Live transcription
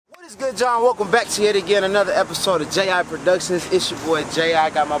What's good, John? Welcome back to yet again another episode of J.I. Productions. It's your boy J.I.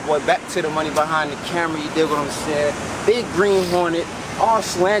 Got my boy back to the money behind the camera. You dig what I'm saying? Big green Hornet, all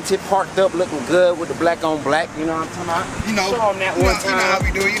slanted, parked up, looking good with the black on black. You know what I'm talking about? You know, show him that one time. You know how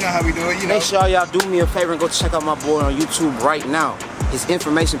we do it. You know how we do it. You know. Make sure y'all do me a favor and go check out my boy on YouTube right now. His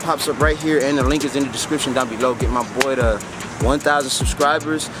information pops up right here, and the link is in the description down below. Get my boy to 1,000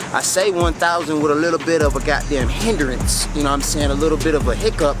 subscribers. I say 1,000 with a little bit of a goddamn hindrance, you know what I'm saying, a little bit of a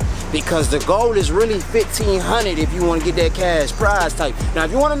hiccup, because the goal is really 1,500 if you want to get that cash prize type. Now,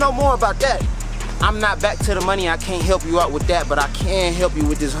 if you want to know more about that, I'm not back to the money. I can't help you out with that, but I can help you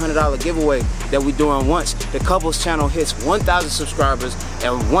with this $100 giveaway that we're doing once the couples channel hits 1,000 subscribers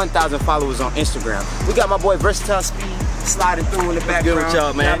and 1,000 followers on Instagram. We got my boy Versatile Speed sliding through in the background. Good with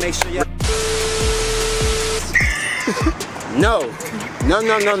y'all, man. Make sure y'all No.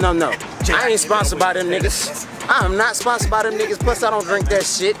 I ain't sponsored by them niggas. I am not sponsored by them niggas, plus I don't drink that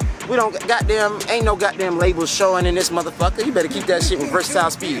shit. We don't ain't no goddamn labels showing in this motherfucker. You better keep that shit with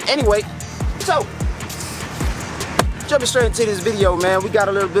Versatile Speed. Anyway, so, jumping straight into this video, man, we got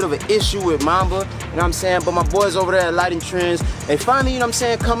a little bit of an issue with Mamba, you know what I'm saying, but my boys over there at Lighting Trends, they finally, you know what I'm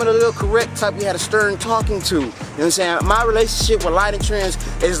saying, coming a little correct type we had a stern talking to, you know what I'm saying. My relationship with Lighting Trends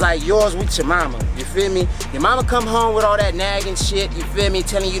is like yours with your mama, you feel me? Your mama come home with all that nagging shit, you feel me,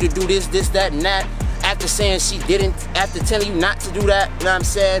 telling you to do this, that, and that, after saying she didn't, after telling you not to do that, you know what I'm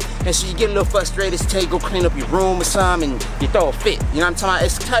saying, and so you get a little frustrated, so tell you go clean up your room or something, and you throw a fit, you know what I'm talking about?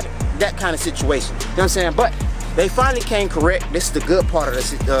 It's that kind of situation, you know what I'm saying, but they finally came correct. This is the good part of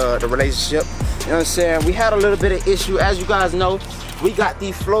the relationship. You know what I'm saying? We had a little bit of issue. As you guys know, we got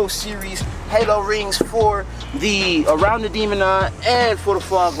the Flow Series Halo rings for the Around the Demon Eye and for the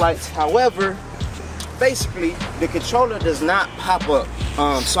fog lights. However, basically, the controller does not pop up.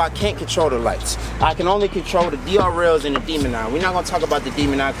 So I can't control the lights. I can only control the DRLs and the Demon Eye. We're not going to talk about the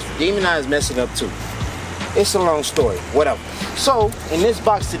Demon Eye because the Demon Eye is messing up too. It's a long story, whatever. So, in this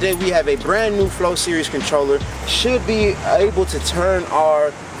box today, we have a brand new Flow Series controller. Should be able to turn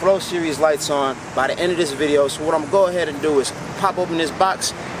our Flow Series lights on by the end of this video. So what I'm gonna go ahead and do is pop open this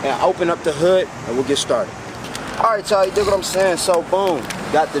box and open up the hood and we'll get started. Alright, y'all, you dig what I'm saying? So, boom,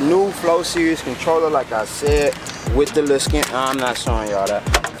 got the new Flow Series controller, like I said, with the little skin. I'm not showing y'all that.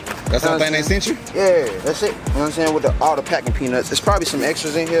 That's the thing they sent you? Yeah, that's it. You know what I'm saying? With all the packing peanuts. There's probably some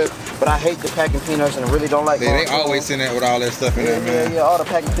extras in here, but I hate the packing peanuts and I really don't like them. They always send that with all that stuff in there, man. Yeah, all the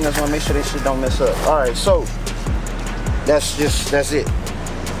packing peanuts. I want to make sure this shit don't mess up. Alright, so that's it.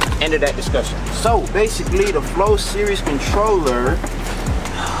 End of that discussion. So basically the Flow Series controller,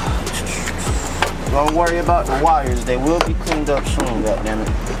 don't worry about the wires. They will be cleaned up soon,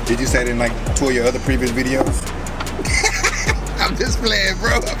 goddammit. Did you say that in like 2 of your other previous videos? I'm just playing,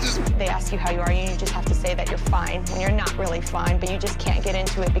 bro. They ask you how you are, and you just have to say that you're fine when you're not really fine, but you just can't get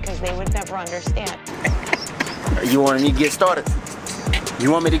into it because they would never understand. You want me to get started?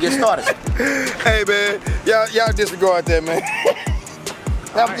 You want me to get started? Hey, man, y'all disregard that, man.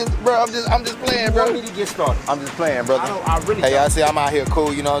 I'm just playing, bro. You want me to get started? I'm just playing, brother. I really Hey, y'all see, I'm out here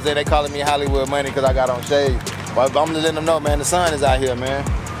cool. You know what I'm saying? They calling me Hollywood money because I got on shade. But I'm just letting them know, man. The sun is out here, man.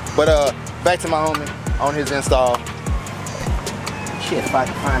 But back to my homie on his install. Shit, if I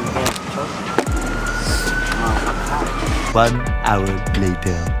can find the damn controller. 1 hour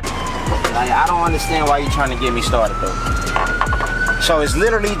later. Like, I don't understand why you're trying to get me started though. So it's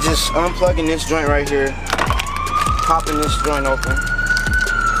literally just unplugging this joint right here, popping this joint open.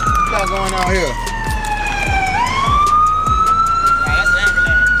 What's got going on here?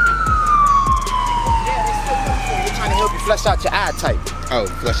 We're trying to help you flesh out your eye type. Oh,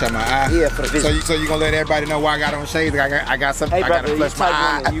 flush out my eye? Yeah, for the vision. So you gonna let everybody know why I got on shades? I got something. Hey, brother, I gotta flush my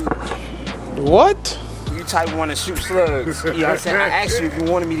eye. What? You type want to shoot slugs. You know what I'm saying? I asked you if you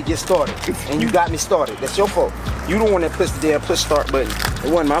wanted me to get started, and you got me started. That's your fault. You the one that pushed the damn push start button.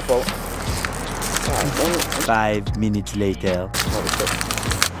 It wasn't my fault. 5 minutes later.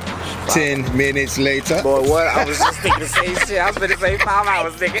 10 minutes later. Boy, what? I was just thinking the same shit. I was gonna say 5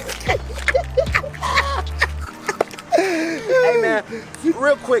 hours, nigga. Hey man,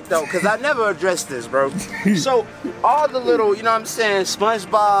 real quick though, cause I never addressed this, bro. So all the little, you know what I'm saying,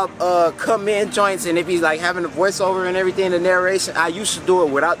 SpongeBob come in joints, and if he's like having the voiceover and everything, the narration, I used to do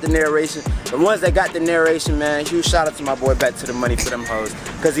it without the narration. The ones that got the narration, man, huge shout out to my boy Back to the Money for them hoes,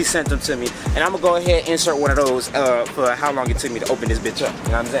 cause he sent them to me, and I'm gonna go ahead and insert one of those for how long it took me to open this bitch up.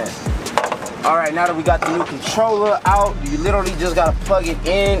 You know what I'm saying? Alright, now that we got the new controller out, you literally just gotta plug it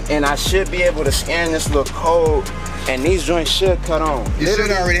in, and I should be able to scan this little code And these joints should cut on. You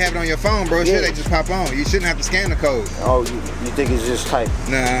should already have it on your phone, bro. Yeah. Should they just pop on? You shouldn't have to scan the code. Oh, you think it's just type?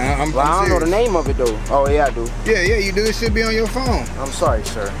 Nah, I'm Well, I don't know the serious. name of it though. Oh yeah, I do. Yeah, you do. It should be on your phone. I'm sorry,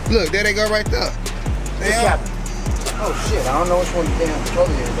 sir. Look, there they go right there. They What's are. happening? Oh shit, I don't know which one the damn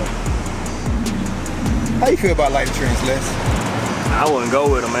controller is though. How you feel about lighting trends, Les? I wouldn't go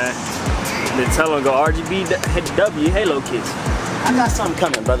with them, man. Then tell them go RGB Halo kits. I got something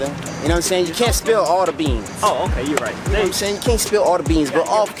coming, brother. You know what I'm saying? You can't spill all the beans. Oh, okay, you're right. You know what I'm saying? You can't spill all the beans, but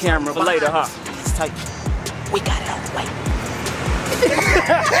off camera. For later, huh? It's like, we got it out the way.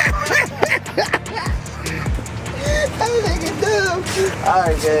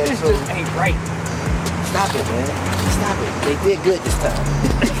 Alright, man. So, Ain't right. stop it, man. Stop it. They did good this time.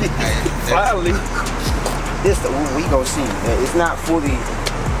 Finally. This, we gonna see. It's not fully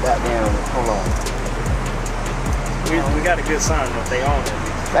goddamn. Hold on. We got a good sign if they own it.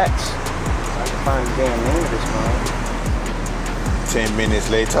 Facts. I can find the damn name of this one. 10 minutes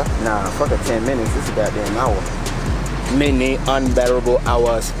later. Nah, fuck a 10 minutes. It's a goddamn hour. Many unbearable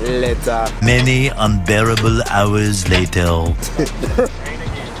hours later. Many unbearable hours later.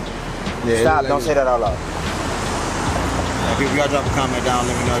 Yeah, Stop, don't say that out loud. If y'all drop a comment down,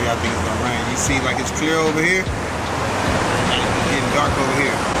 let me know if y'all think it's gonna rain. You see like it's clear over here? It's getting dark over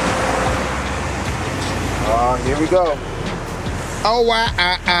here. Here we go. Oh,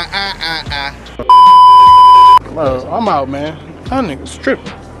 Bro, I'm out, man. That nigga's tripping.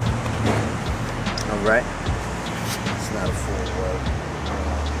 Alright. It's not a full word.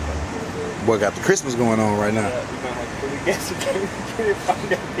 Boy, got the Christmas going on right now.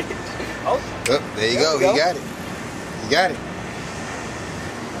 Oh, There you go. He got it. He got it.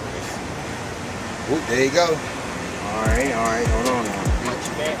 Oop, there you go. Alright, hold on now.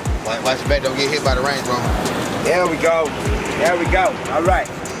 Watch your back. Don't get hit by the rain, bro. There we go. There we go. Alright.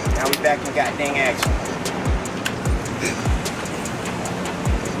 Now we back in goddamn action.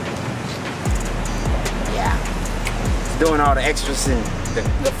 Yeah. It's doing all the extras and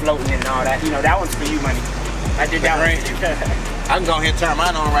the floating and all that. You know, that one's for you, money. I did that one. I can go ahead and turn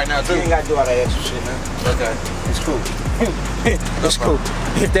mine on right now, You too. ain't gotta do all that extra shit, man. Okay. It's cool. It's cool.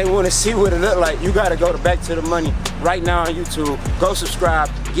 If they want to see what it look like, you gotta go to Back to the Money right now on YouTube. Go subscribe.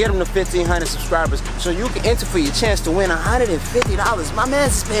 Get them to 1,500 subscribers so you can enter for your chance to win $150. My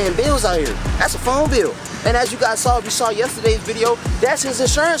man's is paying bills out here. That's a phone bill. And as you guys saw, if you saw yesterday's video, that's his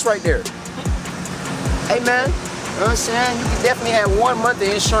insurance right there. Hey man, you know what I'm saying? You can definitely have 1 month of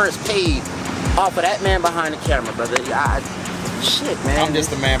insurance paid off of that man behind the camera, brother. Shit, man. I'm just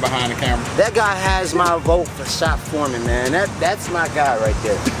the man behind the camera. That guy has my vote for shop foreman, man. That's my guy right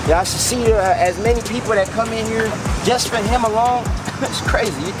there. Y'all should see as many people that come in here just for him alone. It's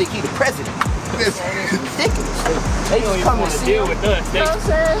crazy. You think he the president? It's ridiculous. They just come and see deal him. with us. You know what I'm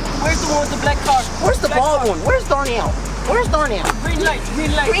saying? Where's the one with the black car? Where's the bald one? Where's Darnell? Where's Darnell? Green light,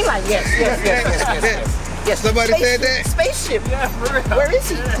 green light. Green light, yes. Yes. Somebody said that? Spaceship. Yeah, for real. Where is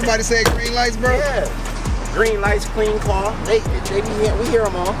he? Somebody said green lights, bro? Yeah. Green lights, clean car. We hear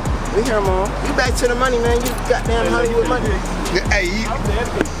them all. We hear them all. You back to the money, man. You goddamn Hollywood money. Hey, you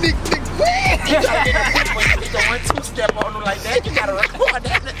You don't want two-step on them like that. You gotta record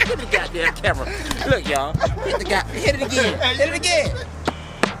that. Hit the goddamn camera. Look, y'all. Hit it again. Hit it again.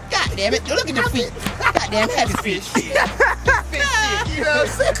 God damn it. Look at the feet. Goddamn happy feet. You know what I'm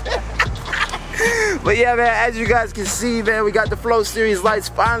saying? But yeah, man, as you guys can see, man, we got the Flow Series lights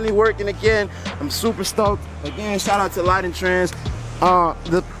finally working again. I'm super stoked. Again, shout out to Lighting Trends.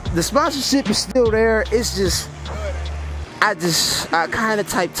 The sponsorship is still there. It's just, I kind of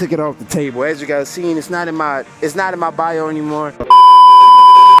took it off the table. As you guys seen, it's not in my bio anymore.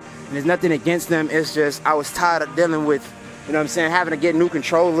 And there's nothing against them. It's just I was tired of dealing with, you know what I'm saying, having to get new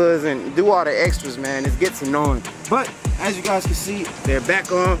controllers and do all the extras, man. It gets annoying. But as you guys can see, they're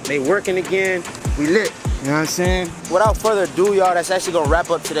back on. They working again. We lit. You know what I'm saying? Without further ado, y'all, that's actually gonna wrap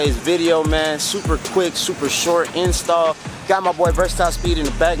up today's video, man. Super quick, super short install. Got my boy Versatile Speed in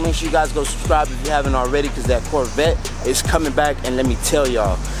the back. Make sure you guys go subscribe if you haven't already, because that Corvette is coming back. And let me tell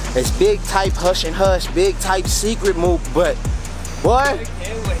y'all, it's big type hush and hush, big type secret move, but boy,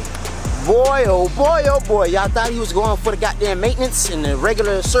 oh boy, y'all thought he was going for the goddamn maintenance and the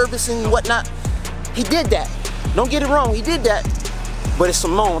regular service and whatnot. He did that. Don't get it wrong, he did that. But it's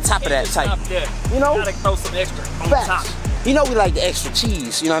some more on top of that type. You know? Gotta throw some extra on Facts. top. You know we like the extra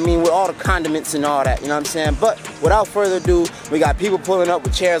cheese, you know what I mean, with all the condiments and all that, you know what I'm saying? But without further ado, we got people pulling up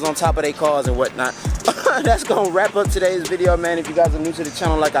with chairs on top of their cars and whatnot. That's gonna wrap up today's video, man. If you guys are new to the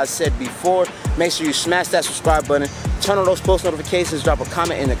channel, like I said before, make sure you smash that subscribe button, turn on those post notifications, drop a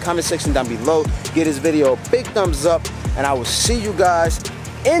comment in the comment section down below, give this video a big thumbs up, and I will see you guys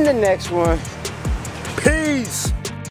in the next one. Peace!